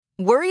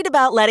Worried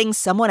about letting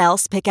someone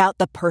else pick out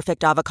the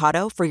perfect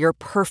avocado for your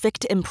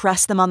perfect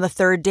impress them on the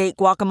third date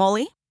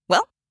guacamole?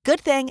 Well, good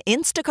thing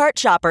Instacart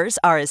shoppers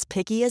are as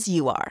picky as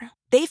you are.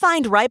 They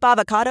find ripe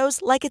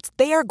avocados like it's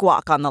their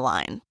guac on the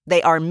line.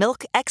 They are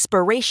milk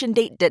expiration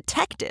date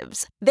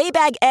detectives. They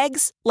bag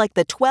eggs like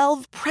the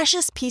 12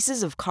 precious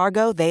pieces of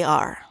cargo they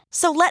are.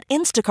 So let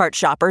Instacart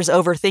shoppers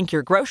overthink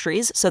your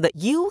groceries so that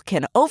you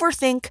can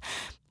overthink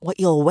what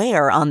you'll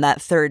wear on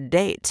that third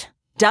date.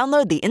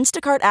 Download the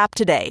Instacart app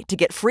today to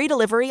get free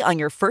delivery on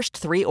your first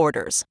 3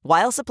 orders,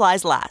 while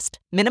supplies last.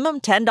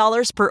 Minimum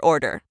 $10 per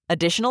order.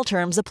 Additional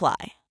terms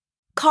apply.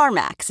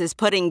 CarMax is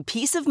putting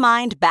peace of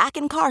mind back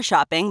in car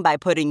shopping by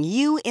putting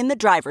you in the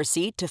driver's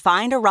seat to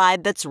find a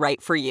ride that's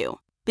right for you.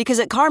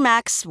 Because at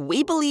CarMax,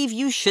 we believe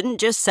you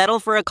shouldn't just settle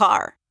for a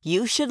car.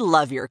 You should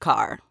love your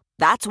car.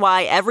 That's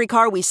why every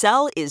car we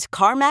sell is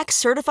CarMax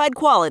certified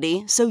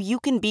quality, so you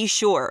can be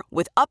sure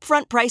with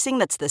upfront pricing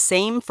that's the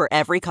same for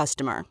every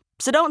customer.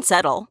 So don't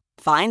settle.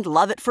 Find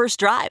love at first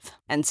drive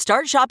and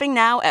start shopping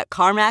now at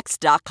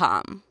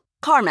CarMax.com.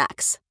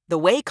 CarMax, the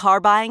way car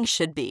buying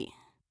should be.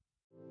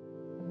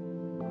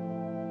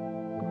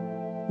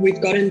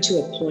 We've gotten to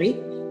a point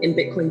in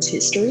Bitcoin's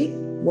history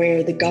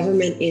where the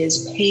government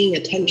is paying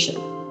attention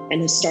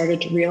and has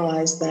started to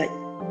realize that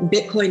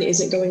Bitcoin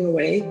isn't going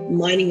away,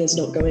 mining is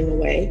not going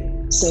away.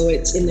 So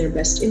it's in their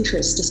best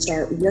interest to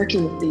start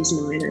working with these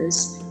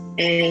miners.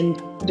 And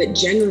that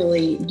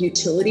generally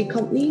utility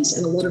companies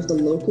and a lot of the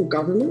local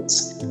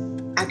governments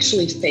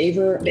actually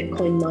favor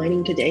Bitcoin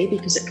mining today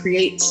because it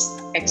creates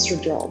extra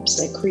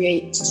jobs, it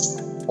creates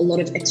a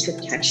lot of extra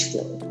cash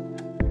flow.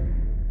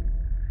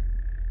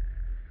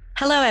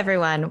 Hello,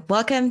 everyone.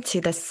 Welcome to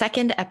the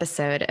second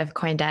episode of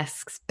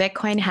CoinDesk's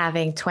Bitcoin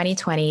Halving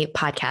 2020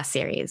 podcast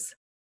series.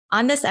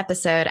 On this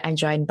episode, I'm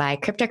joined by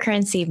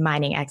cryptocurrency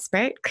mining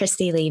expert,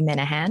 Kristi Lee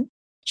Minahan.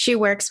 She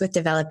works with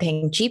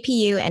developing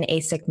GPU and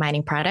ASIC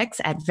mining products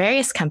at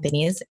various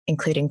companies,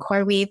 including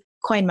CoreWeave,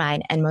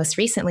 CoinMine, and most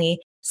recently,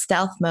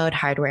 Stealth Mode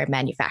hardware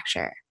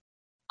manufacturer.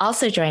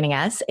 Also joining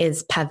us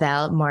is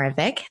Pavel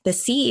Moravec, the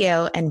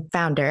CEO and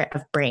founder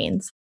of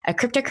Braiins, a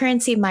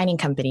cryptocurrency mining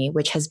company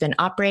which has been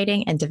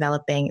operating and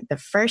developing the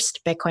first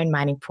Bitcoin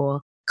mining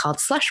pool called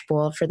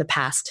Slushpool for the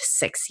past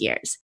 6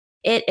 years.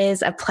 It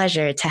is a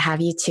pleasure to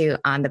have you two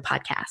on the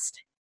podcast.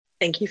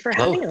 Thank you for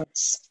having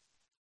us.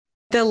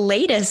 The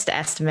latest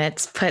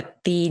estimates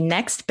put the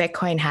next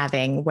Bitcoin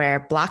halving, where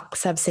block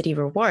subsidy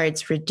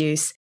rewards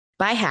reduce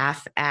by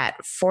half,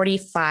 at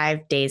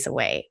 45 days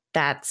away.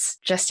 That's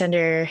just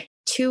under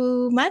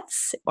 2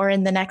 months, or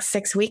in the next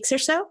 6 weeks or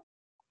so.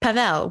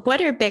 Pavel, what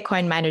are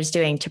Bitcoin miners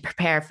doing to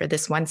prepare for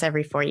this once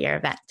every 4-year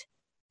event?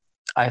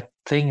 I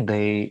think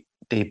they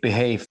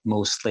behave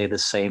mostly the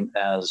same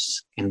as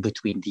in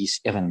between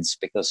these events,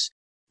 because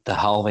the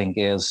halving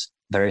is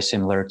very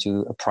similar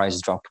to a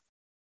price drop.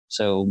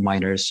 So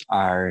miners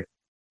are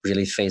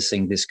really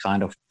facing this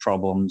kind of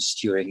problems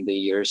during the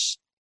years,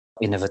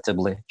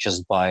 inevitably,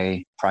 just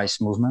by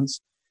price movements.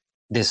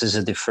 This is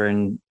a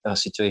different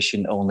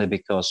situation only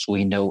because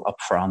we know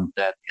upfront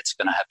that it's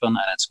going to happen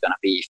and it's going to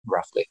be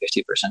roughly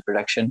 50%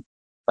 reduction.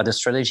 But the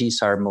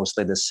strategies are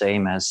mostly the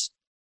same as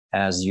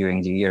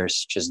during the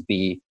years, just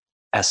be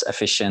as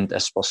efficient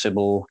as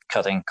possible,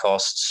 cutting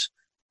costs,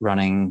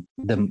 running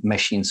the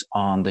machines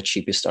on the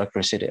cheapest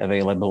electricity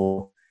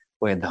available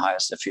with the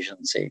highest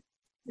efficiency.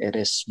 It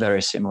is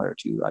very similar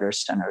to other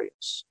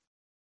scenarios.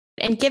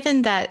 And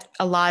given that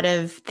a lot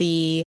of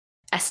the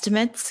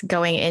estimates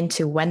going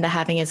into when the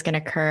halving is going to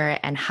occur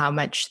and how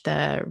much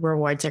the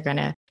rewards are going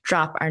to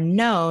drop are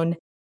known,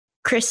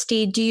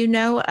 Kristi, do you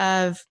know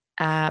of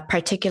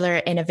particular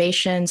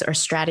innovations or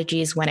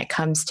strategies when it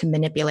comes to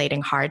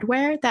manipulating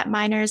hardware that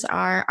miners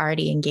are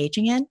already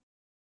engaging in?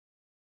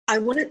 I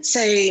wouldn't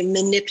say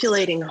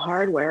manipulating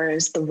hardware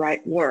is the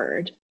right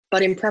word,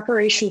 but in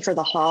preparation for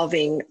the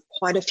halving,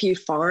 quite a few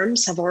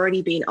farms have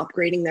already been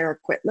upgrading their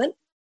equipment.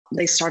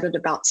 They started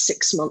about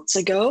 6 months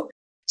ago,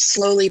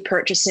 slowly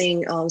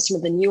purchasing some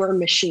of the newer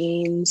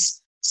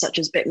machines, such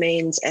as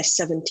Bitmain's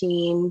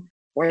S17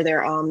 or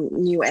their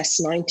new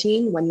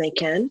S19 when they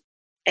can,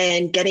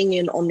 and getting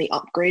in on the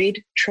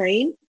upgrade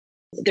train.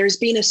 There's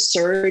been a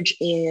surge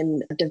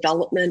in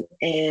development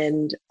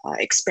and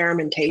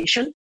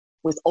experimentation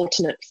with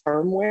alternate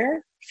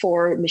firmware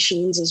for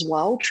machines as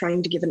well,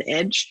 trying to give an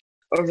edge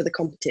over the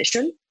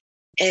competition.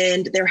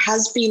 And there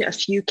has been a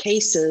few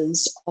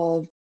cases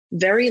of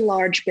very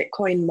large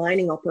Bitcoin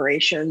mining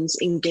operations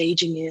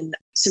engaging in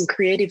some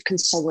creative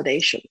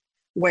consolidation,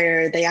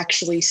 where they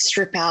actually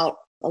strip out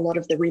a lot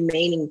of the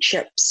remaining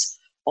chips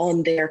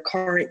on their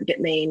current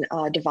Bitmain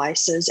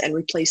devices and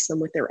replace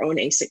them with their own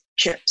ASIC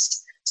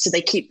chips. So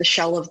they keep the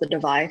shell of the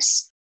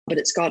device, but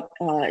it's got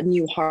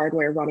new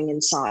hardware running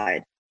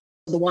inside.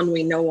 The one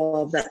we know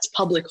of that's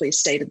publicly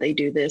stated they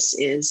do this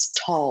is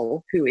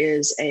Tal, who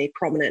is a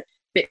prominent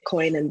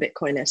Bitcoin and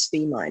Bitcoin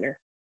SV miner.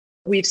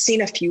 We've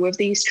seen a few of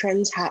these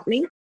trends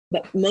happening,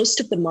 but most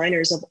of the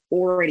miners have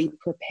already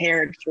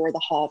prepared for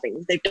the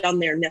halving. They've done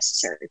their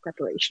necessary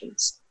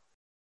preparations.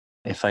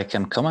 If I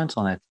can comment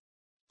on it,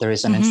 There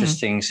is an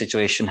interesting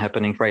situation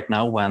happening right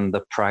now when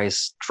the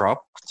price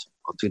dropped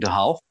to the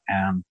half,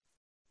 and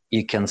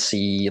you can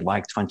see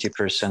like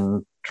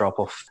 20% drop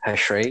of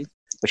hash rate,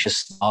 which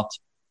is not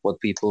what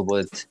people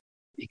would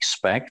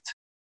expect.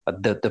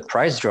 But the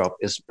price drop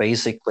is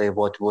basically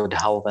what would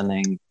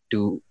halvening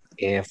do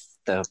if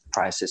the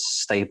price is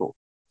stable.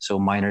 So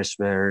miners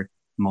were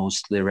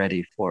mostly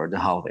ready for the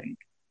halving.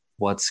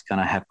 What's going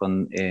to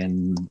happen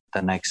in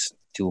the next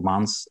 2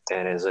 months,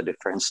 it is a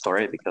different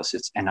story because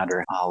it's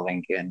another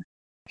halving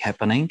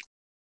happening.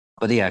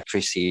 But yeah,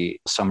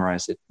 Chrissy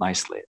summarized it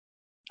nicely.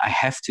 I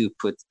have to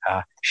put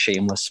a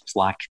shameless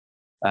plug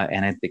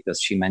in it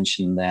because she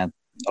mentioned that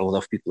a lot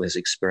of people is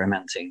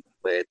experimenting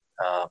with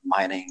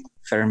mining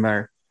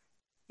firmware.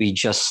 We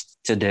just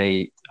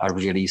today are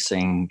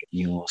releasing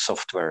new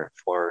software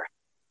for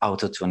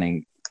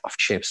auto-tuning of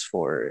chips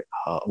for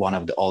one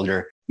of the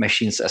older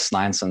machines,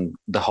 S9s, and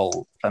the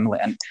whole family.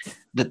 And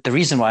the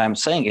reason why I'm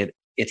saying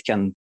it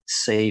can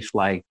save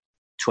like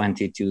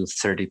 20 to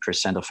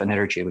 30% of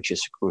energy, which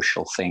is a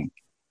crucial thing,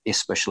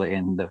 especially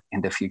in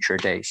the future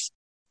days.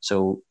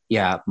 So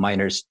yeah,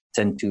 miners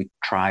tend to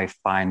try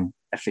find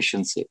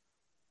efficiency.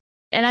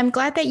 And I'm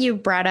glad that you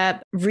brought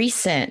up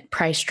recent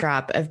price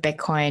drop of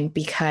Bitcoin,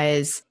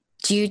 because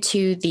due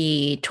to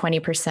the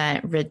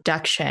 20%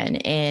 reduction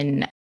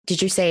in,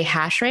 did you say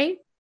hash rate?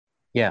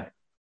 Yeah.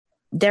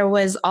 There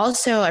was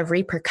also a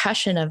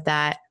repercussion of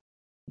that.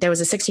 There was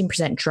a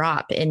 16%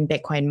 drop in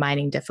Bitcoin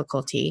mining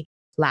difficulty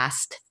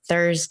last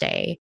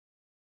Thursday.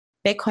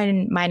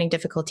 Bitcoin mining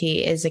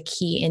difficulty is a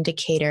key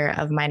indicator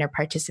of miner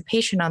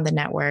participation on the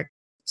network.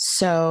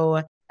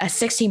 So a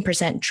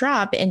 16%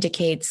 drop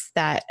indicates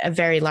that a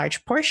very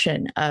large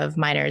portion of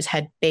miners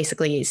had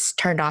basically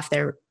turned off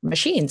their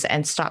machines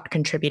and stopped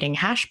contributing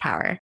hash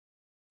power.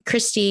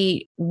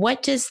 Christy,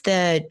 what does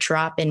the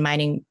drop in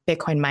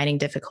Bitcoin mining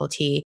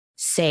difficulty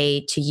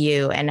say to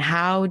you? And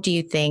how do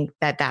you think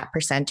that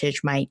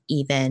percentage might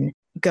even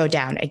go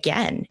down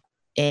again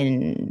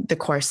in the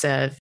course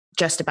of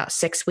just about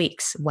 6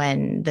 weeks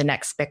when the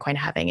next Bitcoin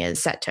halving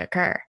is set to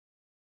occur?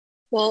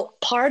 Well,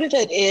 part of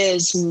it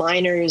is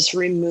miners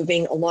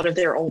removing a lot of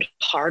their old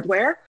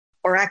hardware,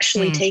 or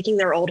actually taking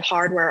their old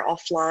hardware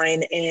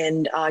offline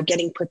and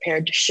getting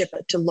prepared to ship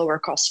it to lower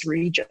cost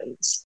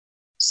regions.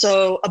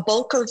 So a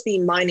bulk of the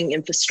mining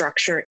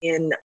infrastructure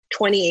in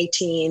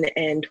 2018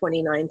 and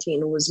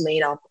 2019 was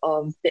made up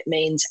of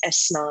Bitmain's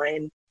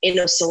S9,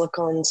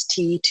 InnoSilicon's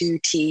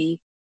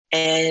T2T,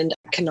 and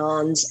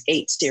Canaan's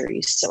 8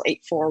 series, so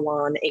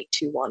 841,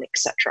 821,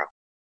 etc.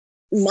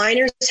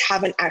 Miners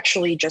haven't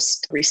actually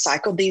just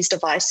recycled these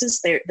devices.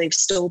 They've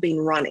still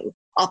been running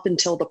up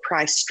until the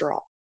price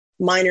drop.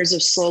 Miners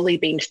have slowly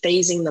been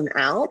phasing them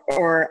out,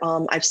 or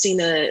I've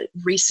seen a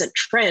recent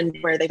trend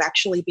where they've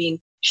actually been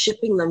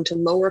shipping them to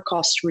lower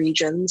cost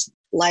regions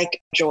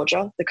like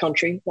Georgia, the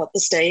country, not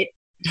the state,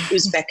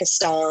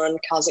 Uzbekistan,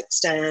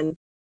 Kazakhstan,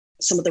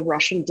 some of the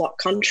Russian bloc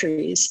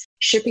countries,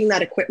 shipping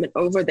that equipment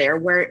over there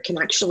where it can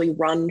actually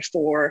run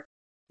for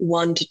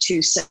 1 to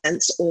 2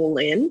 cents all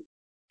in.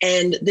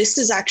 And this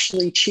is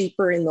actually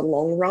cheaper in the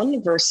long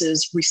run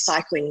versus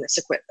recycling this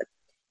equipment.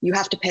 You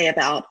have to pay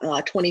about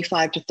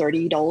 $25 to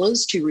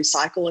 $30 to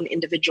recycle an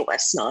individual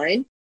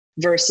S9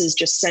 versus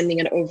just sending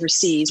it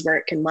overseas where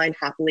it can mine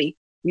happily.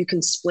 You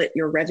can split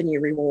your revenue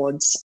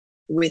rewards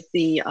with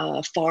the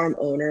farm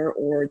owner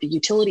or the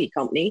utility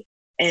company.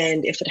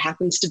 And if it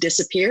happens to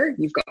disappear,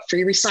 you've got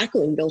free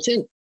recycling built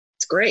in.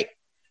 It's great.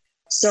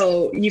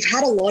 So you've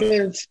had a lot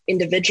of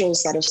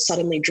individuals that have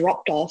suddenly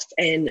dropped off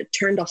and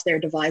turned off their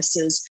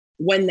devices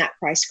when that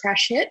price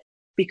crash hit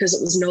because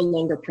it was no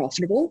longer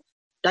profitable.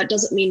 That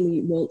doesn't mean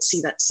we won't see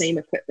that same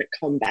equipment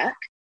come back.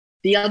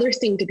 The other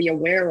thing to be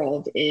aware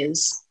of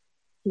is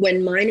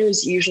when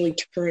miners usually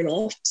turn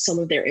off some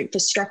of their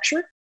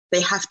infrastructure,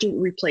 they have to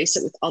replace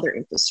it with other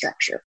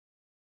infrastructure.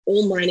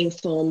 All mining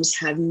farms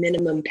have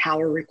minimum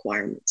power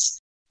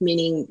requirements,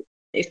 meaning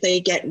if they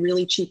get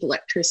really cheap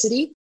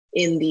electricity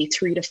in the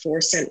 3 to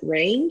 4 cent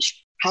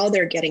range, how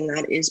they're getting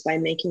that is by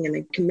making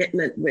a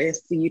commitment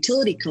with the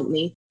utility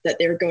company that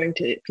they're going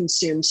to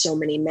consume so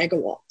many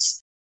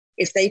megawatts.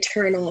 If they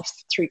turn off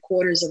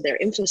 3/4 of their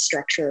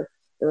infrastructure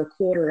or a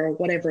quarter or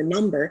whatever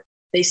number,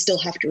 they still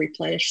have to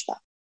replenish that.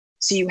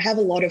 So you have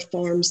a lot of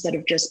farms that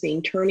have just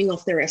been turning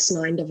off their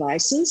S9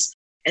 devices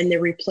and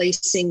they're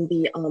replacing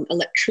the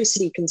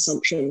electricity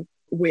consumption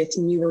with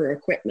newer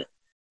equipment.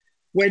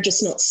 We're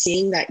just not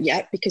seeing that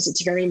yet because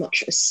it's very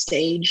much a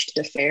staged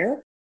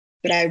affair.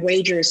 But I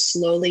wager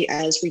slowly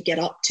as we get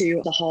up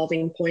to the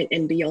halving point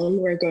and beyond,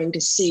 we're going to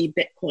see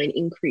Bitcoin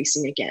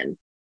increasing again.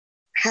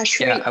 Hash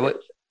rate. Yeah,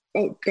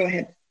 Oh, go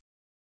ahead.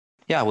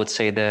 Yeah, I would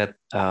say that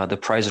the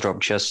price drop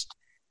just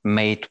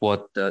made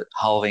what the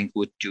halving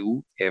would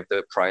do if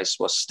the price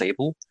was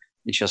stable.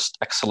 It's just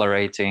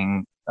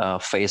accelerating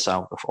phase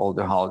out of all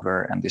the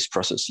hardware, and these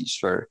processes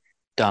were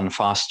done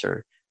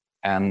faster.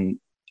 And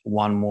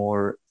one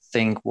more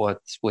thing what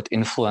would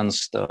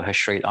influence the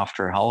hash rate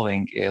after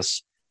halving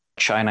is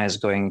China is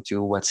going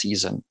to wet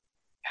season,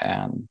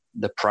 and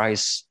the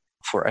price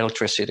for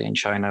electricity in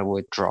China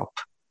would drop.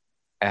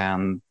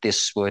 And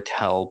this would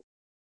help,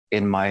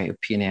 in my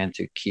opinion,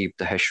 to keep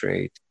the hash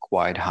rate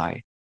quite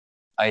high.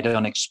 I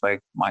don't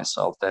expect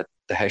myself that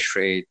the hash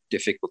rate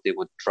difficulty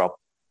would drop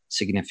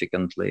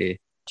significantly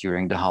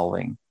during the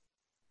halving.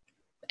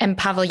 And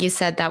Pavel, you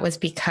said that was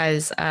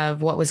because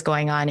of what was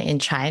going on in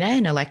China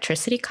and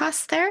electricity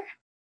costs there?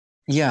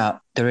 Yeah,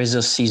 there is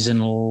a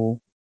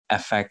seasonal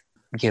effect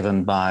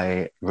given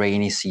by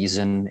rainy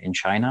season in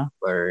China,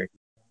 where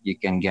you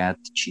can get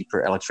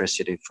cheaper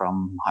electricity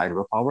from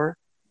hydropower,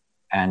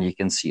 and you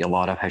can see a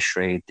lot of hash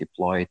rate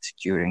deployed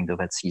during the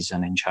wet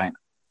season in China.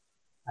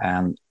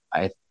 And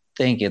I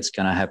think it's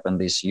going to happen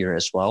this year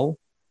as well.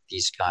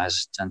 These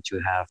guys tend to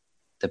have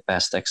the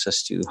best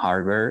access to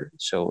hardware.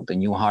 So the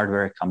new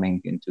hardware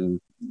coming into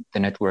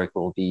the network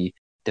will be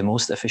the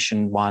most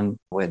efficient one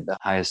with the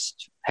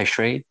highest hash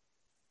rate.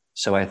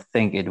 So I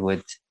think it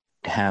would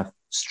have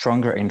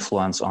stronger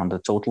influence on the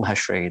total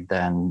hash rate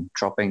than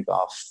dropping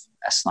off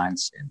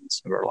S9s in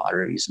several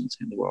other regions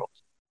in the world,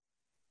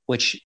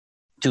 which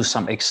to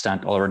some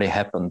extent already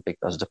happened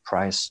because the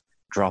price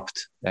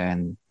dropped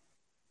in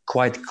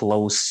quite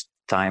close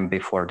time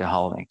before the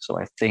halving. So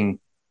I think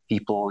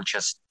people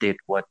just did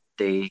what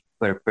they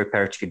were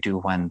prepared to do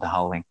when the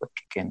halving would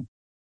kick in.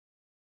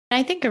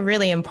 I think a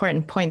really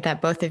important point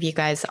that both of you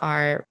guys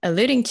are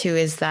alluding to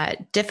is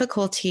that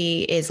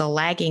difficulty is a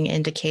lagging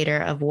indicator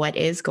of what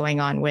is going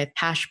on with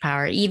hash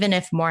power. Even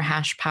if more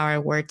hash power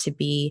were to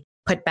be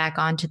put back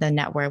onto the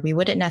network, we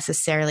wouldn't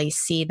necessarily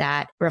see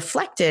that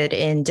reflected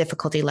in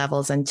difficulty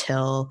levels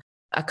until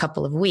a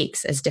couple of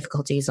weeks, as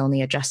difficulty is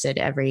only adjusted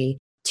every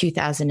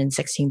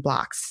 2016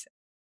 blocks.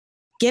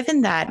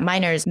 Given that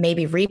miners may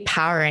be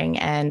repowering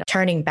and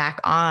turning back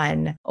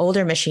on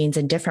older machines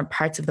in different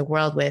parts of the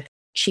world with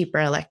cheaper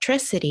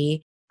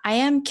electricity, I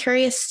am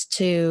curious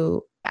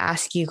to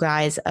ask you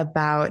guys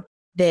about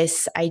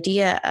this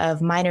idea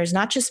of miners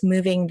not just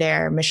moving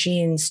their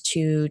machines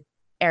to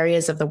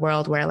areas of the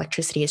world where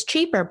electricity is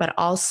cheaper, but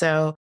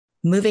also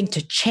moving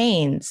to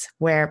chains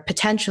where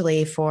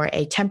potentially for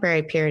a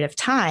temporary period of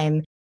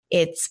time,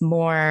 it's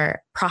more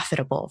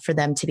profitable for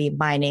them to be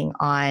mining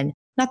on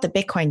not the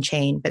Bitcoin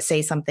chain, but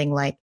say something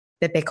like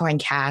the Bitcoin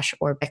Cash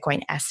or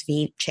Bitcoin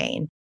SV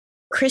chain.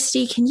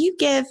 Christy, can you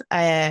give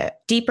a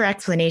deeper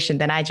explanation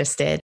than I just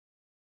did?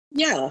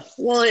 Yeah,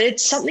 well,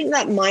 it's something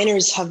that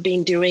miners have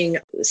been doing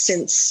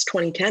since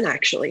 2010,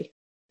 actually.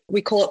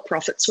 We call it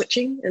profit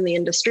switching in the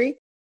industry.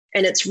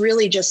 And it's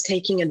really just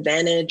taking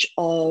advantage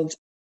of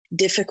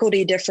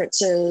difficulty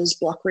differences,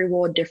 block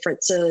reward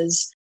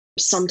differences,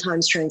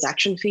 sometimes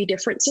transaction fee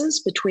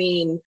differences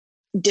between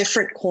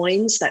different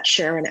coins that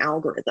share an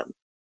algorithm.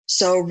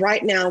 So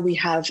right now we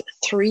have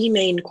three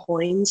main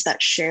coins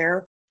that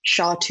share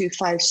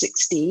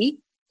SHA-256D.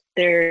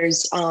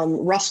 There's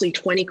roughly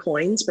 20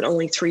 coins, but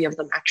only 3 of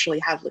them actually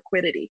have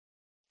liquidity.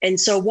 And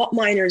so what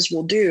miners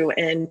will do,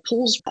 and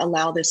pools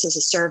allow this as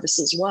a service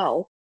as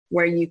well,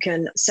 where you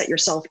can set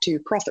yourself to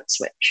profit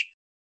switch.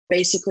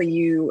 Basically,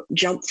 you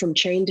jump from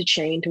chain to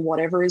chain to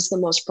whatever is the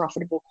most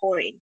profitable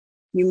coin.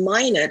 You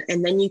mine it,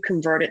 and then you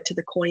convert it to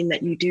the coin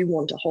that you do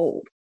want to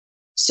hold.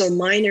 So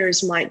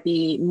miners might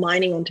be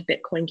mining onto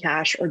Bitcoin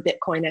Cash or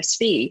Bitcoin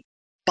SV,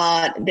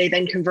 but they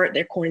then convert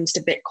their coins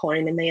to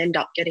Bitcoin and they end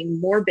up getting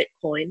more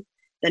Bitcoin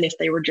than if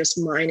they were just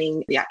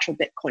mining the actual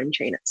Bitcoin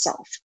chain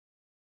itself.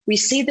 We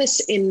see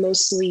this in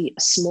mostly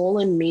small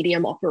and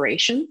medium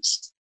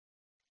operations.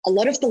 A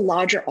lot of the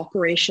larger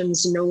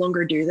operations no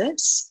longer do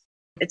this.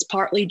 It's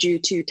partly due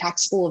to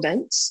taxable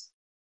events.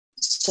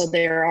 So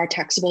there are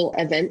taxable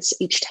events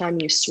each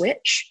time you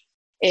switch.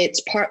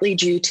 It's partly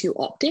due to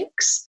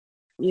optics.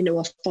 You know,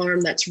 a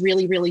farm that's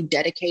really, really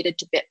dedicated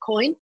to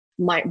Bitcoin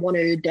might want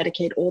to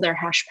dedicate all their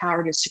hash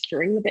power to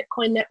securing the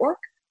Bitcoin network.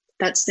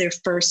 That's their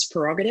first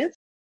prerogative.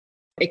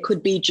 It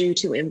could be due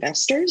to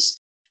investors.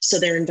 So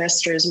their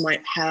investors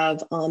might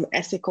have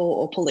ethical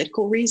or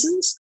political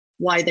reasons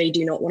why they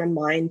do not want to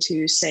mine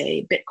to,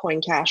 say,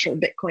 Bitcoin Cash or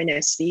Bitcoin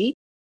SV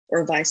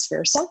or vice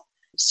versa.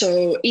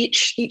 So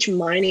each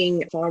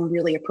mining farm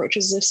really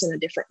approaches this in a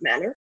different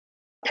manner.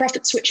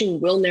 Profit switching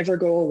will never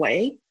go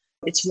away.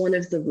 It's one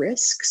of the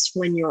risks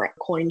when your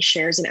coin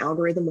shares an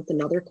algorithm with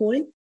another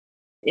coin.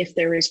 If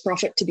there is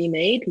profit to be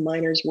made,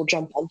 miners will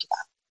jump onto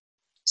that.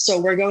 So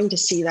we're going to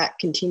see that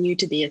continue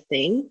to be a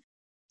thing.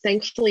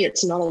 Thankfully,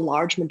 it's not a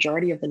large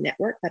majority of the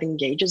network that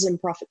engages in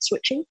profit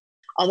switching.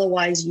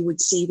 Otherwise, you would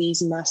see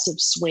these massive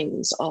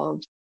swings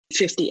of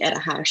 50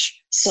 exahash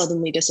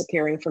suddenly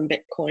disappearing from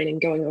Bitcoin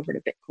and going over to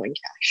Bitcoin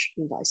Cash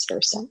and vice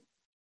versa.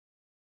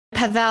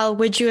 Pavel,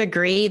 would you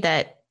agree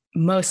that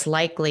most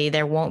likely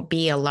there won't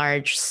be a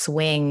large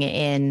swing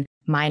in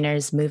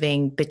miners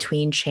moving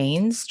between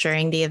chains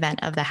during the event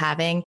of the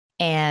halving?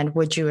 And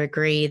would you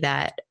agree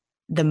that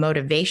the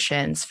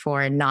motivations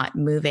for not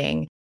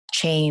moving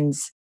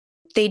chains,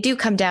 they do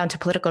come down to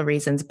political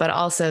reasons, but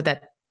also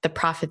that the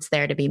profits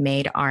there to be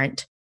made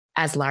aren't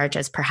as large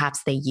as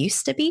perhaps they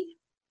used to be?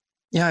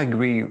 Yeah, I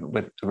agree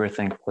with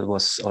everything that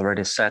was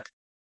already said.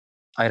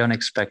 I don't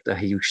expect a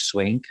huge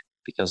swing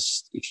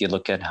because if you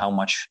look at how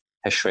much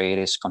hash rate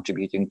is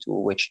contributing to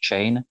which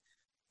chain,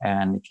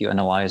 And if you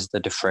analyze the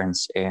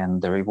difference in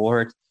the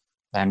reward,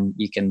 then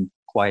you can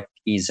quite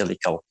easily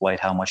calculate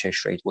how much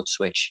hash rate would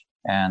switch.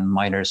 And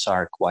miners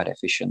are quite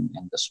efficient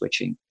in the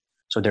switching.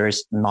 So there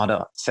is not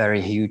a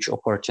very huge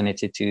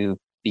opportunity to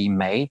be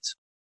made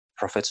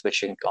profit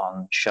switching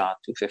on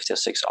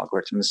SHA-256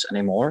 algorithms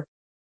anymore,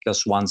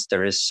 because once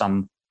there is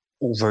some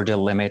over the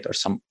limit or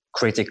some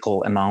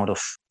critical amount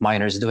of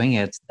miners doing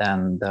it,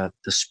 then the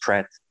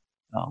spread,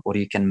 what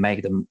you can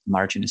make, the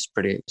margin is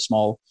pretty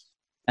small.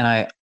 And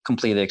I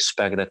completely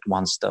expect that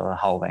once the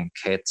halving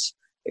hits,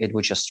 it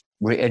would just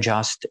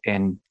readjust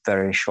in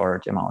very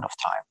short amount of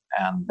time.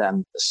 And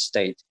then the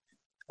state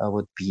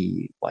would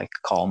be like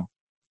calm.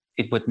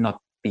 It would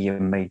not be a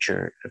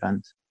major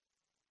event.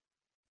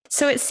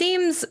 So it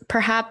seems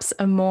perhaps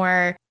a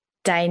more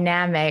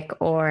dynamic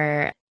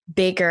or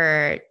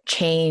bigger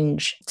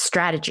change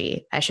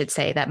strategy, I should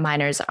say, that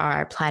miners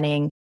are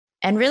planning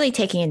and really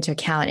taking into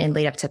account in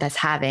lead up to this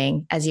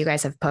halving, as you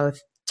guys have both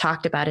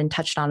talked about and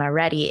touched on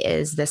already,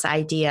 is this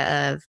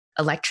idea of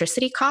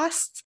electricity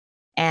costs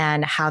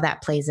and how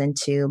that plays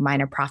into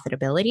miner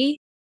profitability.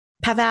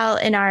 Pavel,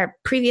 in our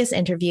previous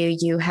interview,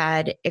 you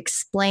had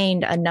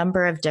explained a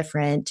number of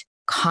different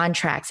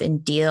contracts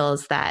and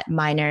deals that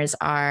miners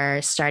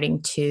are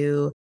starting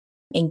to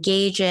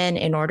engage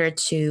in order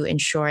to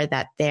ensure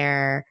that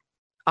their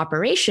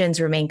operations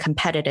remain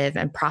competitive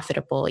and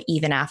profitable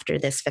even after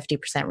this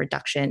 50%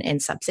 reduction in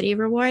subsidy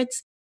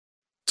rewards.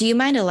 Do you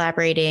mind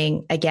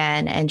elaborating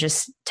again and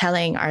just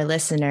telling our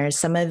listeners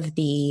some of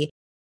the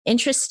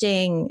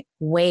interesting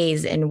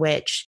ways in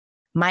which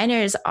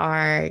miners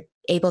are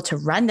able to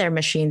run their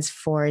machines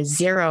for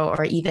zero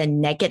or even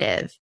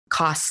negative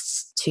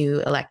costs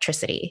to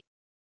electricity?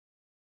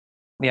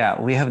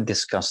 Yeah, we have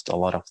discussed a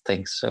lot of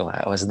things, so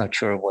I was not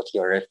sure what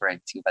you're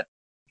referring to, but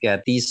yeah,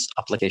 these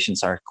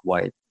applications are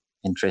quite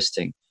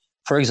interesting.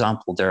 For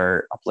example, there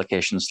are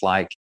applications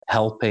like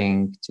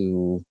helping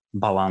to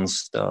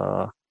balance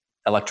the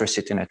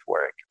electricity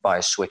network by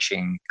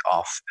switching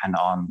off and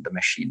on the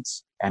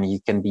machines. And you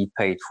can be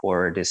paid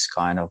for this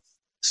kind of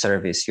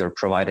service you're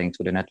providing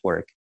to the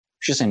network,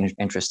 which is an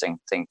interesting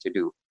thing to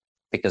do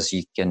because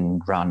you can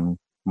run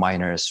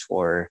miners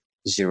for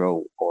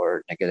zero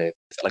or negative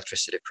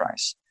electricity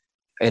price.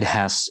 It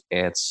has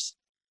its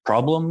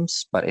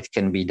problems, but it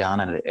can be done,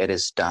 and it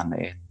is done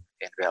in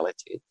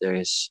reality. There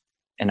is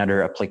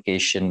another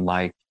application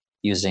like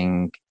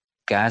using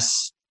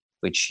gas,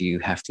 which you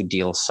have to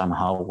deal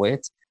somehow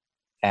with,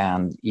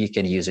 and you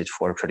can use it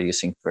for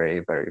producing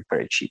very, very,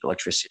 very cheap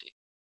electricity.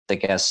 The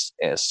gas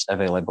is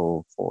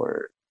available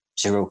for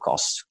zero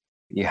cost.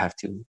 You have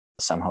to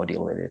somehow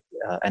deal with it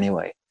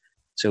anyway.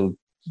 So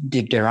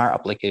there are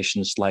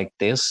applications like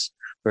this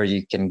where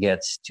you can get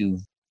to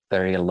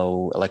very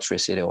low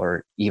electricity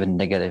or even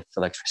negative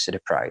electricity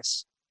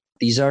price.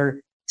 These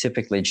are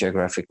typically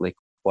geographically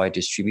quite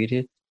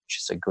distributed, which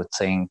is a good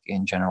thing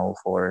in general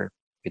for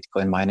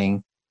Bitcoin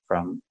mining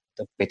from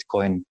the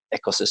Bitcoin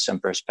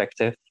ecosystem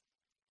perspective.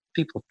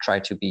 People try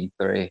to be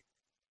very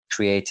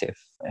creative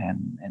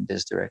in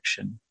this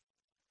direction.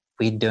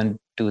 We don't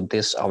do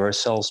this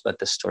ourselves, but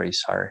the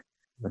stories are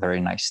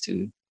very nice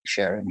to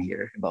share and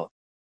hear about.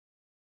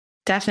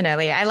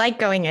 Definitely. I like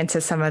going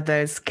into some of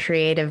those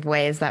creative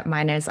ways that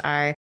miners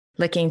are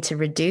looking to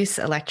reduce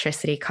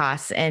electricity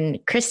costs. And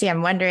Christy,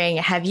 I'm wondering,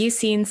 have you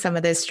seen some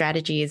of those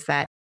strategies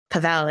that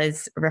Pavel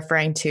is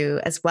referring to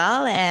as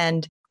well?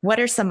 And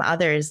what are some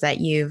others that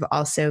you've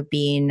also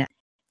been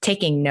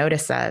taking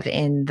notice of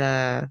in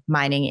the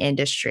mining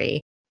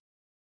industry?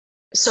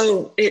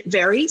 So it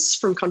varies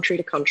from country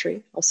to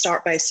country. I'll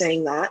start by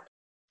saying that.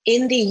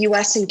 In the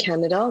US and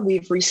Canada,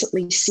 we've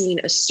recently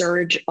seen a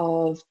surge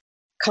of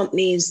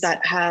companies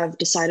that have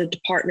decided to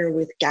partner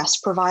with gas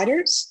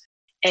providers,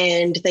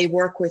 and they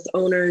work with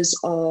owners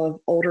of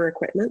older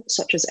equipment,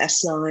 such as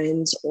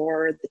S9s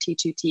or the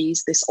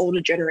T2Ts, this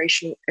older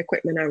generation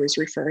equipment I was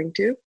referring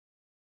to.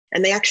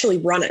 And they actually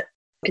run it,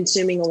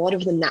 consuming a lot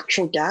of the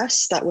natural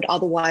gas that would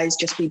otherwise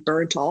just be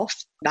burnt off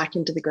back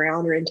into the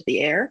ground or into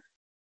the air.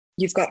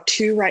 You've got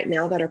two right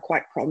now that are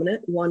quite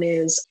prominent. One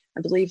is,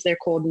 I believe they're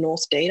called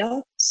North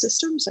Data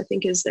Systems, I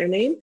think is their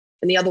name.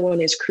 And the other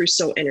one is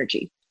Crusoe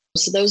Energy.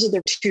 So those are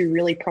the two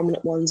really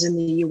prominent ones in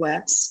the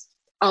US.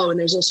 Oh, and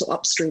there's also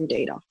Upstream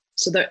Data.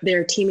 So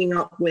they're teaming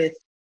up with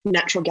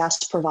natural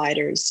gas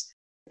providers,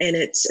 and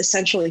it's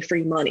essentially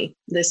free money.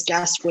 This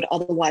gas would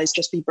otherwise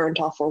just be burnt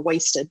off or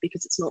wasted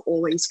because it's not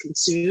always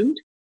consumed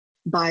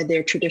by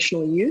their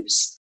traditional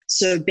use.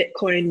 So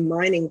Bitcoin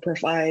mining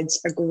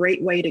provides a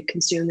great way to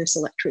consume this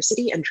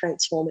electricity and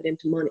transform it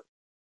into money.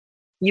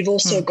 You've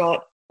also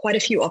got quite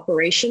a few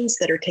operations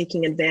that are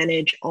taking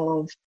advantage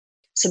of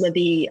some of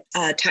the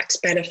tax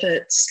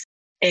benefits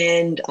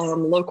and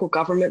local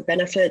government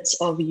benefits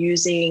of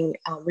using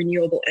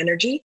renewable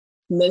energy,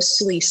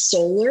 mostly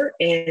solar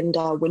and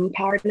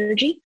wind-powered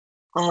energy.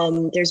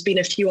 There's been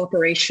a few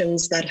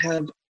operations that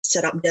have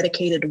set up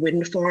dedicated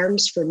wind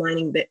farms for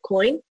mining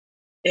Bitcoin.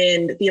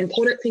 And the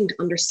important thing to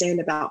understand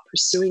about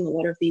pursuing a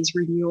lot of these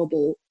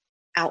renewable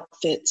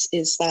outfits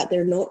is that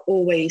they're not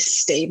always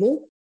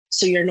stable.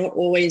 So you're not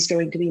always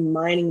going to be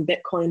mining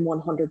Bitcoin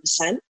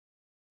 100%.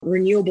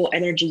 Renewable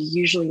energy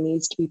usually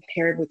needs to be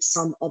paired with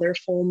some other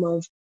form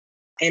of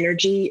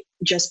energy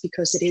just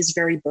because it is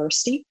very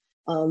bursty.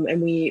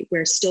 And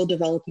we're still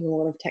developing a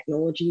lot of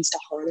technologies to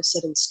harness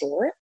it and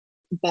store it.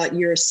 But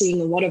you're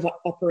seeing a lot of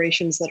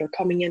operations that are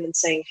coming in and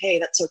saying, hey,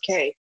 that's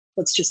okay.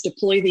 Let's just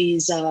deploy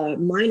these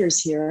miners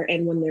here.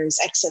 And when there's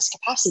excess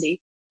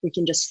capacity, we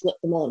can just flip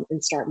them on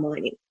and start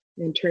mining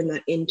and turn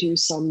that into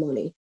some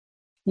money.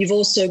 You've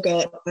also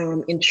got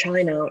in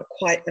China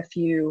quite a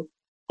few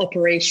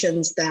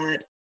operations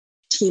that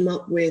team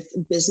up with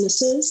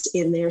businesses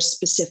in their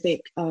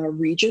specific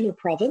region or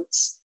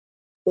province,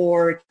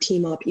 or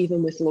team up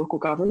even with local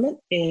government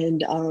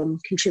and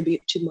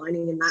contribute to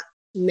mining in that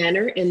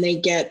manner. And they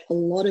get a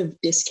lot of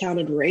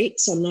discounted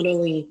rates on not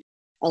only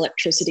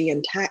electricity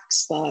and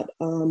tax, but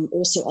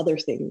also other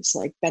things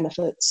like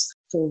benefits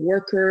for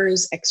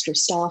workers, extra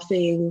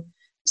staffing.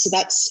 So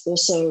that's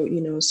also,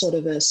 sort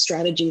of a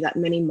strategy that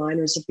many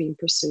miners have been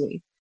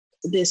pursuing.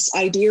 This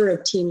idea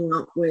of teaming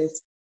up with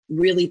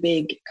really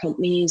big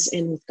companies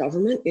and with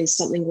government is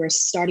something we're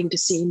starting to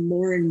see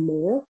more and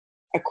more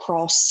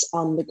across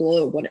the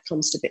globe when it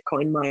comes to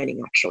Bitcoin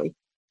mining, actually.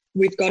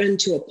 We've gotten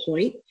to a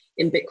point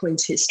in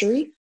Bitcoin's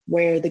history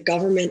where the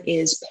government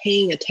is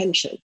paying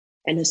attention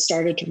and has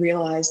started to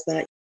realize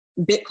that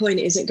Bitcoin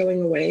isn't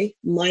going away,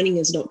 mining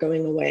is not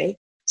going away.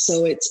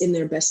 So it's in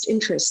their best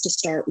interest to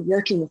start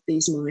working with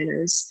these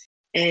miners.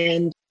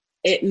 And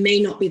it may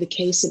not be the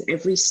case in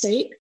every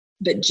state,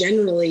 but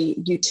generally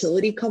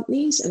utility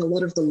companies and a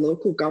lot of the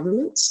local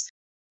governments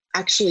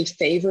actually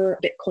favor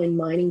Bitcoin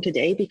mining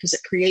today because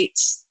it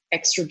creates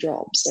extra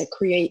jobs. It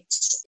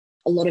creates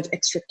a lot of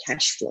extra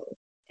cash flow.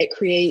 It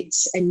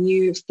creates a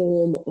new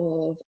form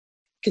of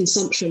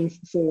consumption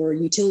for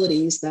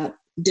utilities that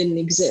didn't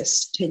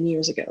exist 10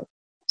 years ago.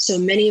 So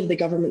many of the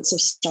governments have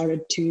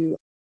started to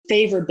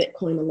favor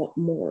Bitcoin a lot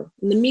more.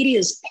 And the media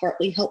has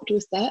partly helped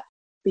with that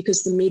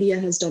because the media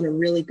has done a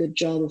really good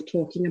job of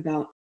talking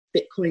about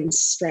Bitcoin's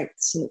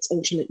strengths and its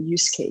alternate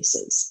use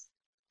cases.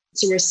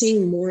 So we're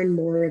seeing more and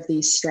more of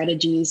these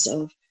strategies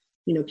of,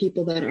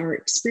 people that are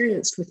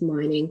experienced with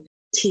mining,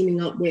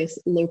 teaming up with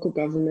local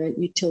government,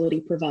 utility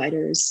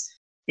providers,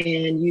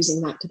 and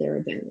using that to their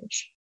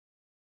advantage.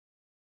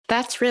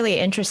 That's really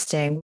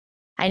interesting.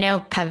 I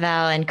know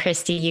Pavel and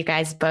Christy, you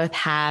guys both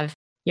have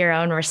your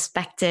own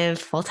respective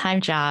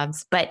full-time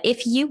jobs, but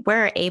if you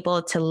were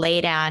able to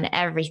lay down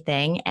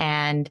everything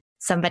and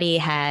somebody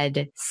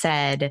had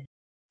said,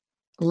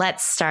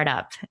 let's start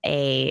up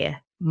a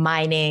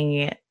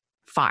mining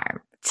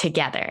farm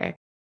together.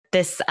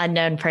 This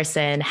unknown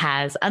person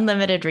has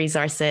unlimited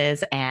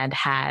resources and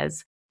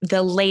has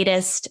the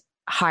latest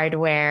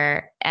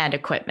hardware and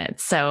equipment.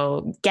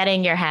 So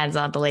getting your hands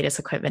on the latest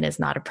equipment is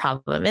not a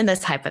problem in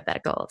this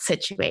hypothetical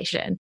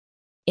situation.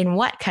 In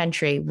what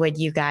country would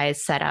you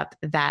guys set up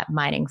that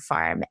mining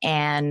farm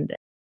and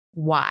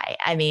why?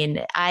 I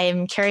mean,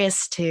 I'm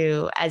curious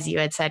to, as you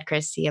had said,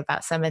 Christy,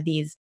 about some of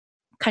these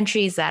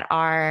countries that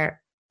are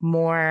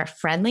more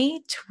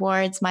friendly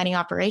towards mining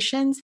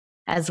operations,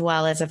 as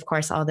well as, of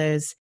course, all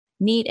those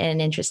neat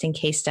and interesting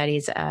case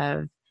studies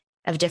of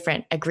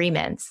different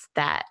agreements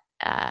that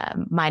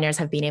miners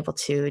have been able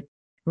to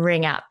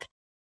ring up.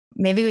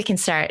 Maybe we can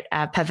start,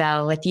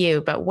 Pavel, with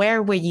you, but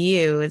where would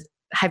you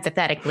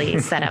hypothetically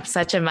set up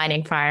such a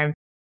mining farm?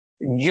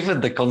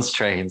 Given the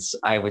constraints,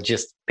 I would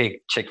just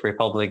pick Czech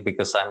Republic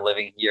because I'm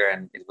living here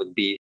and it would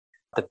be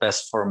the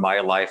best for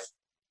my life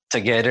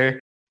together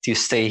to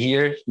stay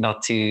here,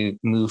 not to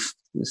move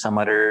to some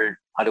other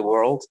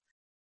world.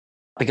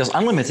 Because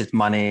unlimited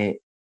money,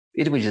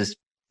 it would just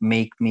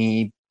make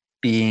me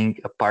being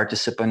a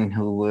participant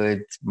who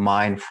would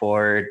mine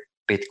for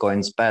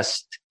Bitcoin's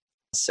best.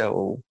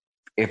 So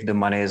if the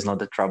money is not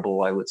the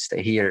trouble, I would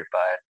stay here.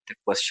 But the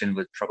question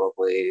would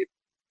probably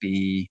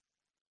be,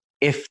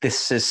 if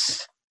this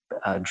is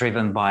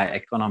driven by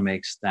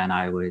economics, then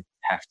I would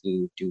have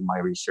to do my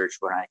research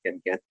where I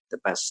can get the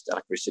best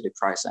electricity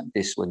price. And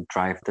this would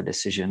drive the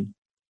decision.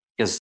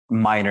 Because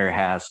miner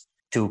has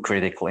two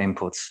critical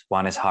inputs.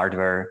 One is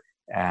hardware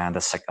and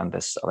the second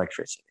is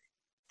electricity.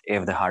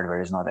 If the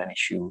hardware is not an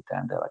issue,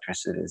 then the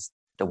electricity is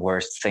the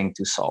worst thing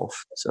to solve.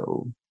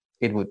 So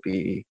it would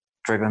be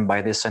driven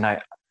by this. And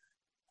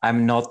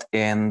I'm not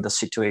in the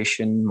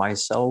situation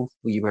myself.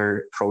 We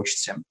were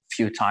approached a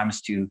few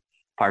times to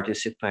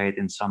participate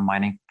in some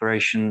mining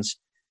operations.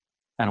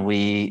 And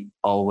we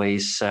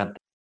always said,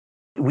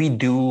 we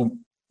do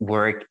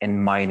work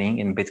in mining,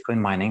 in Bitcoin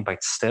mining,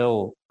 but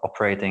still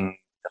operating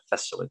the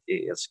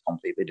facility is a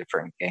completely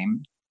different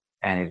game.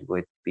 And it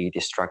would be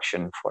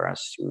destruction for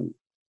us to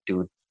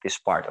do this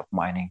part of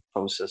mining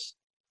process.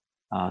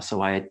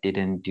 So I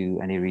didn't do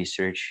any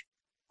research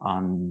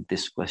on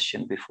this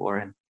question before.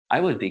 And I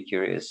would be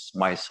curious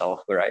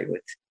myself where I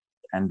would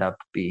end up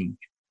being.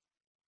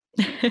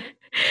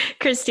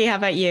 Christy, how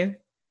about you?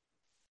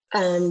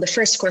 The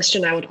first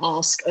question I would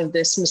ask of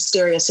this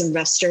mysterious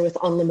investor with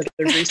unlimited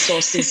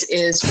resources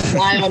is,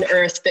 why on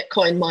earth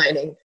Bitcoin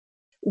mining?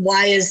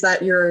 Why is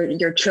that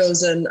your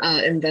chosen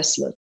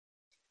investment?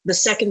 The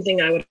second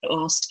thing I would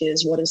ask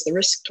is, what is the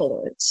risk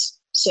tolerance?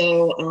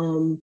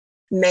 So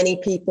many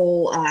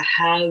people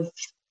have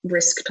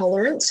risk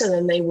tolerance, and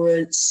then they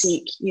would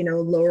seek,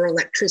 lower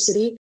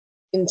electricity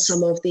in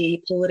some of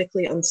the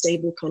politically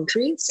unstable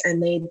countries,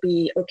 and they'd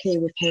be okay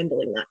with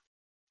handling that.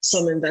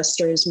 Some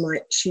investors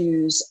might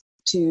choose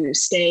to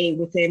stay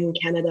within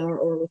Canada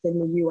or within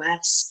the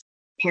US,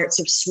 parts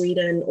of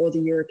Sweden or the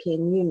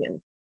European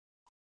Union.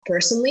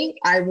 Personally,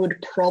 I would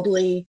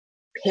probably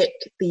pick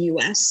the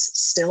US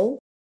still.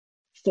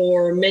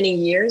 For many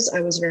years,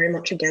 I was very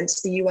much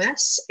against the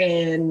US.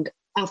 And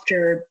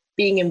after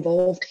being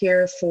involved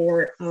here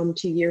for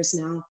 2 years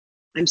now,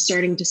 I'm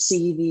starting to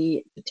see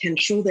the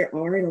potential there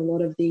are in a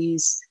lot of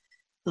these,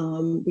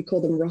 we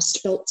call them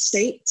Rust Belt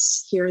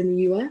states here in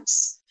the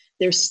US.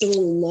 There's still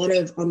a lot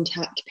of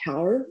untapped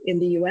power in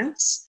the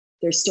US.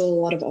 There's still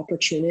a lot of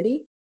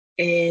opportunity.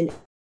 And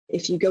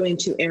if you go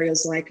into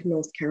areas like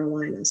North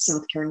Carolina,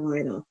 South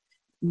Carolina,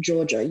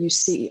 Georgia, you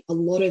see a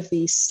lot of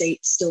these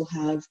states still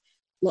have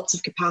lots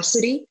of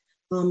capacity,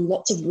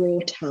 lots of raw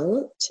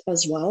talent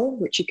as well,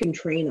 which you can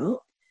train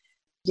up.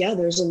 Yeah,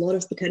 there's a lot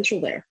of potential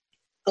there.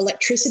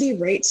 Electricity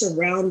rates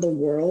around the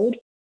world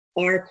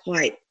are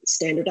quite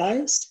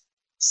standardized.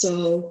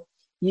 So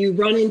you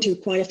run into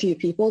quite a few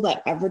people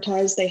that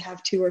advertise they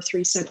have 2 or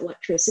 3 cent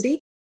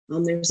electricity.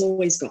 There's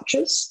always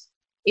gotchas.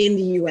 In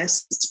the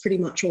US, it's pretty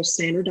much all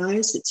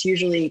standardized. It's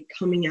usually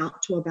coming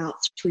out to about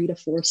 3 to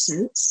 4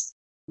 cents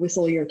with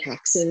all your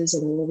taxes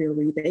and all of your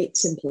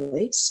rebates in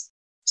place.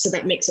 So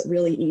that makes it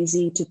really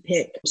easy to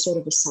pick sort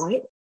of a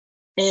site.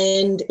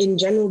 And in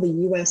general,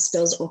 the US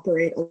does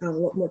operate a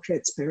lot more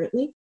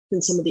transparently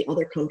than some of the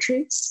other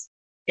countries.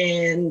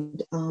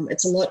 And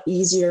it's a lot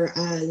easier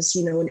as,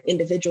 an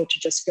individual to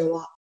just go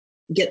up,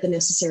 get the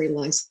necessary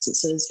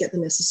licenses, get the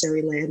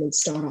necessary land and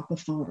start up a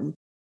farm.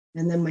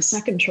 And then my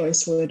second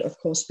choice would, of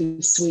course,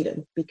 be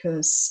Sweden,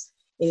 because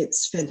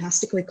it's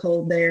fantastically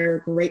cold there,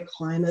 great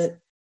climate,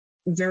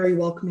 very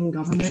welcoming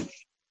government.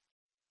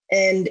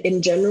 And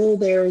in general,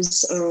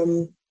 there's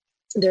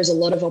a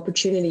lot of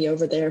opportunity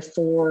over there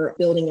for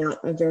building out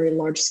a very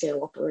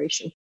large-scale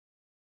operation.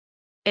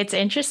 It's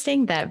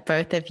interesting that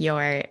both of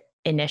your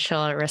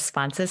initial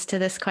responses to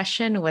this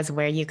question was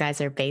where you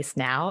guys are based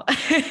now.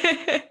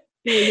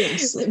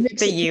 Yes,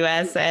 the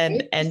US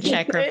and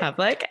Czech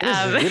Republic.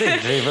 It's really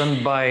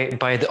driven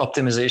by the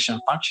optimization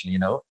function,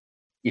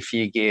 If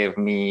you give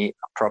me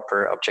a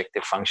proper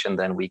objective function,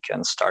 then we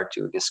can start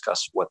to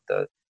discuss what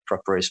the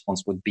proper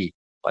response would be.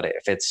 But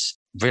if it's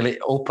really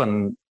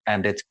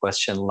open-ended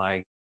question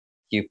like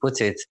you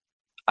put it,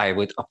 I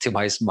would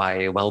optimize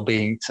my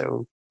well-being.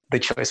 So the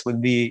choice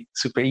would be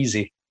super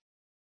easy.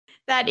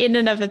 That in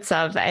and of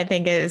itself, I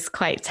think, is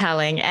quite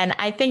telling. And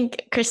I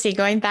think, Christy,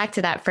 going back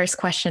to that first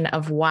question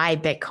of why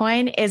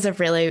Bitcoin is a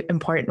really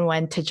important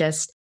one to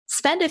just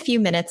spend a few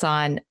minutes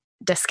on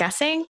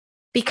discussing,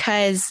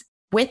 because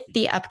with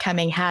the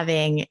upcoming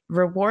halving,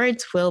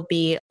 rewards will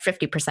be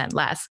 50%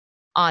 less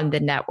on the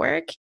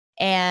network.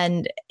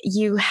 And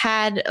you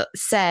had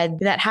said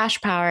that hash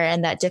power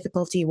and that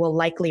difficulty will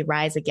likely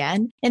rise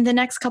again in the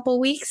next couple of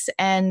weeks.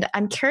 And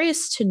I'm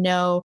curious to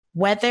know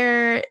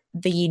whether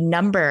the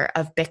number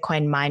of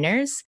Bitcoin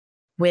miners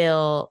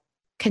will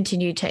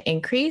continue to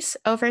increase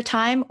over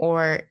time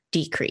or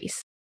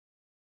decrease.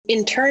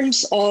 In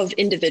terms of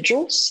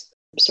individuals,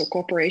 so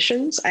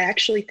corporations, I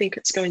actually think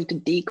it's going to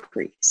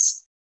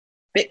decrease.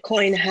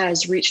 Bitcoin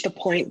has reached a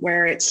point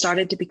where it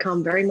started to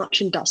become very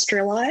much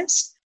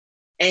industrialized.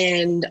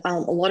 And a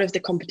lot of the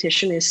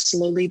competition is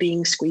slowly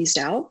being squeezed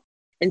out.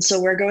 And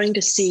so we're going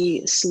to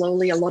see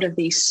slowly a lot of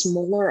these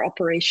smaller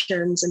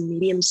operations and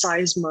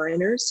medium-sized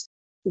miners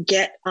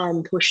get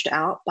pushed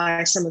out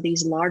by some of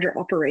these larger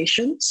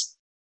operations.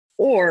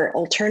 Or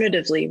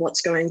alternatively,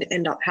 what's going to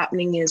end up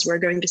happening is we're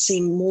going to see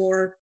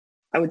more,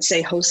 I would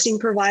say, hosting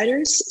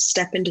providers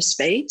step into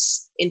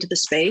the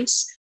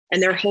space.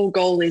 And their whole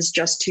goal is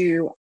just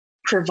to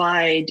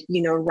provide,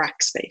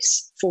 rack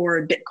space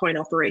for Bitcoin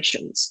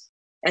operations.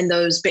 And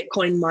those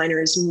Bitcoin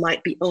miners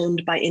might be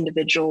owned by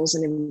individuals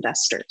and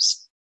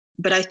investors.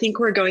 But I think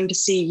we're going to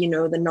see,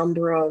 the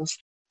number of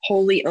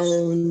wholly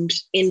owned,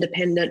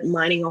 independent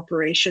mining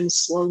operations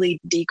slowly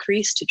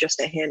decrease to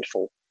just a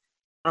handful.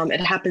 It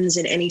happens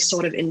in any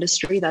sort of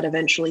industry that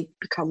eventually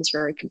becomes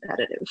very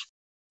competitive.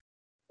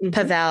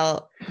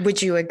 Pavel,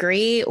 would you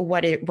agree?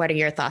 What are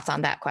your thoughts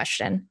on that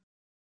question?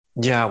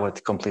 Yeah, I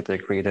would completely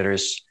agree. There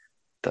is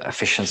the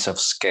efficiency of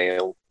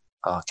scale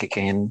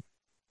kicking in.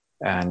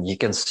 And you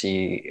can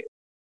see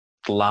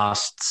the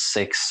last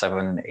 6,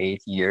 7,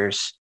 8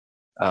 years,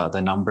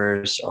 the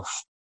numbers of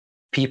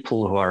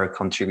people who are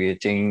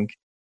contributing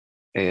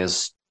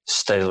is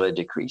steadily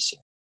decreasing.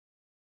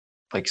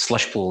 Like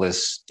Slushpool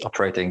is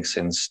operating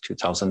since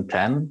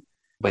 2010,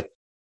 but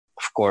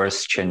of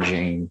course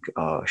changing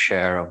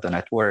share of the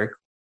network.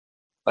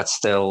 But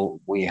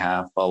still, we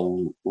have a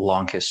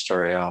long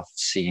history of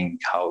seeing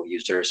how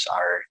users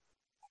are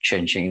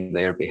changing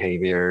their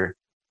behavior,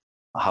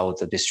 how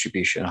the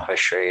distribution of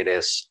hash rate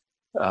is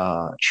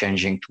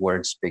changing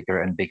towards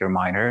bigger and bigger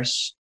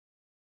miners.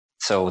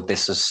 So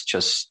this is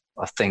just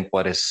I think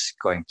what is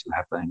going to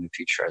happen in the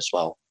future as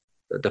well.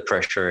 The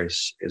pressure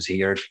is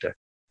here. The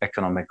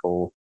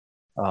economical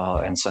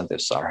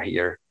incentives are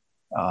here.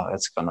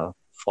 It's going to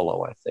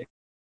follow, I think.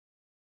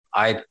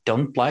 I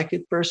don't like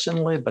it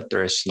personally, but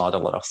there is not a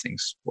lot of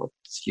things what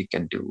you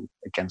can do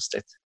against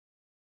it.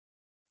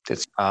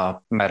 It's a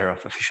matter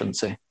of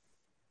efficiency.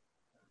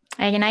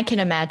 And I can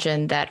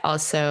imagine that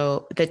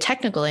also the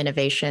technical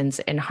innovations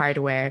in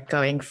hardware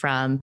going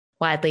from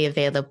widely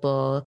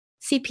available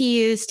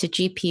CPUs to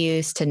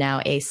GPUs to now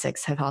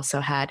ASICs have also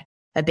had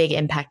a big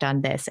impact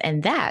on this.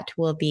 And that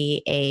will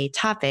be a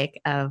topic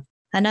of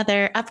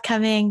another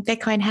upcoming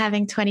Bitcoin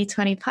Halving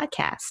 2020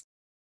 podcast.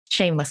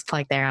 Shameless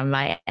plug there on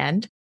my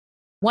end.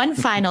 One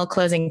final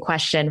closing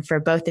question for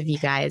both of you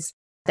guys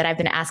that I've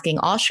been asking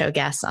all show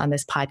guests on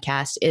this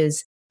podcast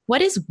is,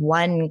 what is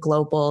one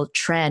global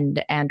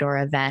trend and or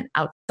event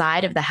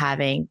outside of the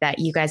halving that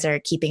you guys are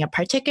keeping a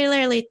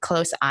particularly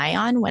close eye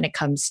on when it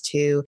comes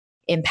to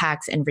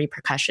impacts and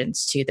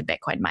repercussions to the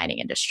Bitcoin mining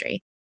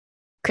industry?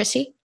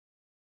 Christy?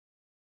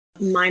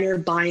 Miner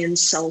buy and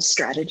sell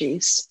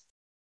strategies.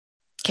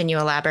 Can you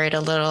elaborate a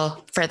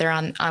little further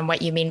on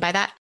what you mean by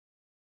that?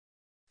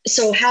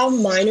 So how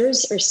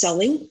miners are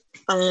selling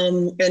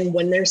and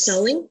when they're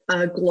selling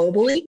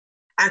globally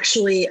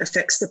actually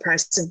affects the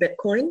price of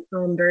Bitcoin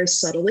very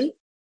subtly.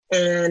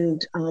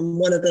 And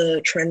one of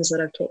the trends that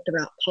I've talked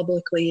about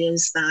publicly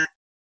is that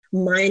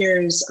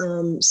miners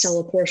sell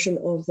a portion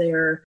of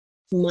their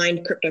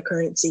mined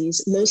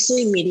cryptocurrencies,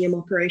 mostly medium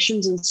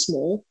operations and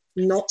small,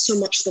 not so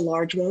much the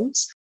large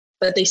ones,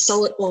 but they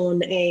sell it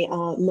on a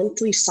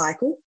monthly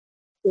cycle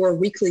or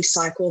weekly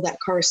cycle that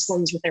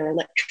corresponds with their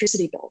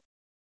electricity bill.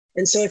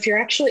 And so if you're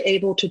actually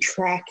able to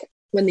track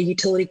when the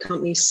utility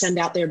companies send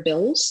out their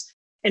bills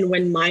and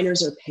when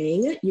miners are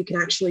paying it, you can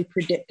actually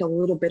predict a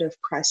little bit of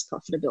price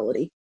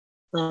profitability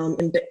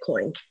in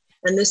Bitcoin.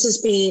 And this has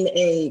been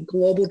a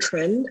global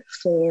trend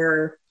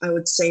for, I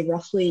would say,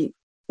 roughly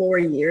 4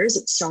 years.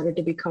 It started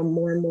to become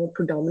more and more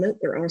predominant.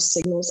 There are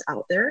signals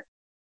out there.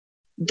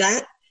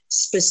 That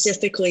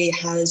specifically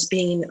has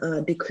been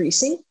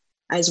decreasing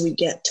as we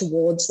get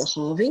towards the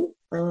halving.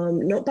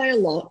 Not by a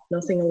lot,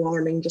 nothing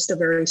alarming, just a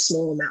very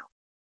small amount.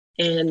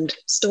 And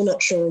still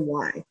not sure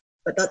why.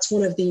 But that's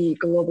one of the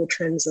global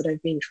trends that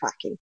I've been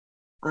tracking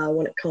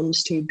when it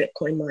comes to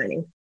Bitcoin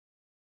mining.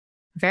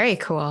 Very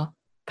cool.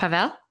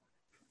 Pavel?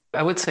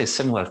 I would say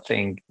similar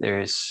thing.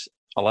 There's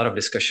a lot of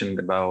discussion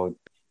about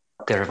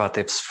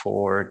derivatives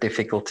for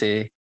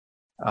difficulty.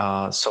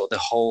 So the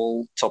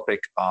whole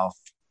topic of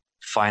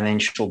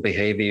financial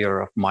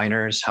behavior of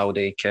miners, how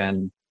they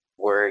can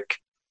work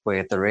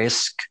with the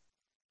risk,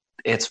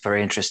 it's a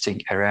very interesting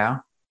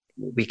area.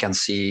 We can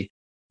see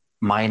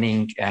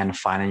mining and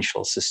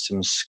financial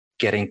systems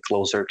getting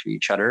closer to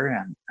each other,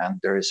 and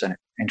there is an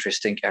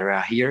interesting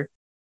area here.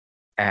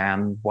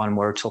 And one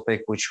more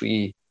topic which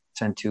we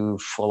tend to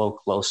follow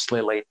closely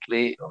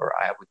lately, or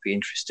I would be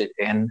interested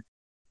in,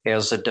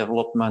 is the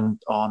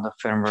development on the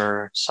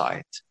firmware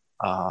side.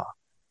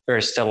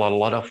 There's still a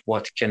lot of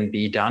what can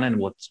be done and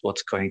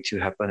what's going to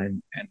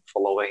happen in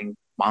following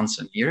months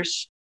and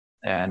years.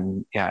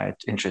 And yeah, it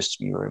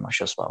interests me very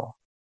much as well.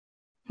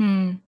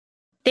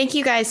 Thank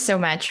you guys so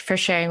much for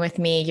sharing with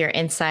me your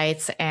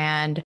insights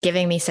and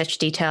giving me such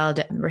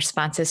detailed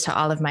responses to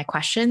all of my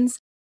questions.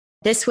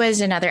 This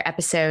was another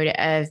episode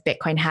of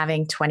Bitcoin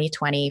Halving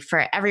 2020.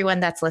 For everyone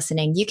that's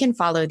listening, you can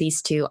follow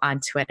these two on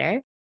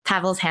Twitter.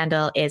 Pavel's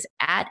handle is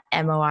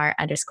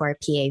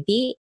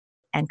 @MOR_PAV,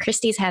 and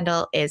Christy's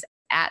handle is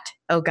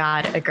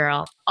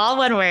 @OhGodAGirl. All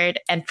one word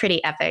and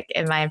pretty epic,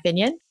 in my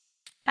opinion.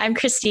 I'm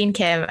Christine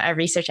Kim, a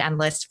research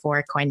analyst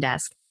for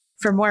CoinDesk.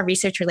 For more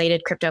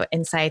research-related crypto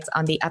insights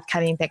on the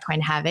upcoming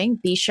Bitcoin halving,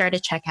 be sure to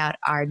check out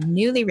our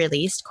newly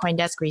released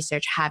CoinDesk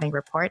Research Halving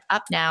Report,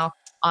 up now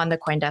on the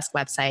CoinDesk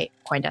website,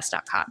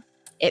 coindesk.com.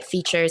 It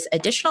features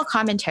additional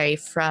commentary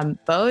from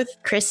both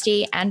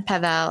Christy and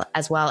Pavel,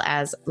 as well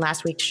as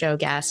last week's show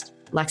guest,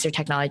 Luxor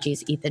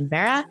Technologies' Ethan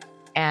Vera,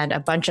 and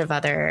a bunch of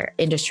other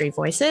industry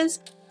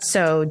voices.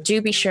 So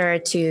do be sure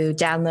to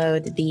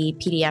download the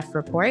PDF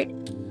report.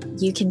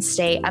 You can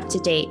stay up to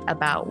date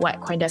about what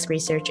CoinDesk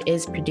Research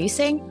is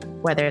producing,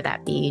 whether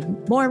that be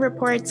more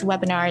reports,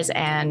 webinars,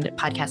 and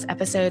podcast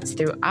episodes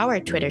through our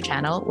Twitter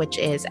channel, which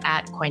is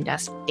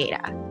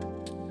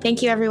 @CoinDeskData.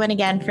 Thank you everyone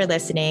again for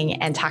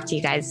listening, and talk to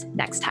you guys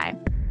next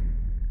time.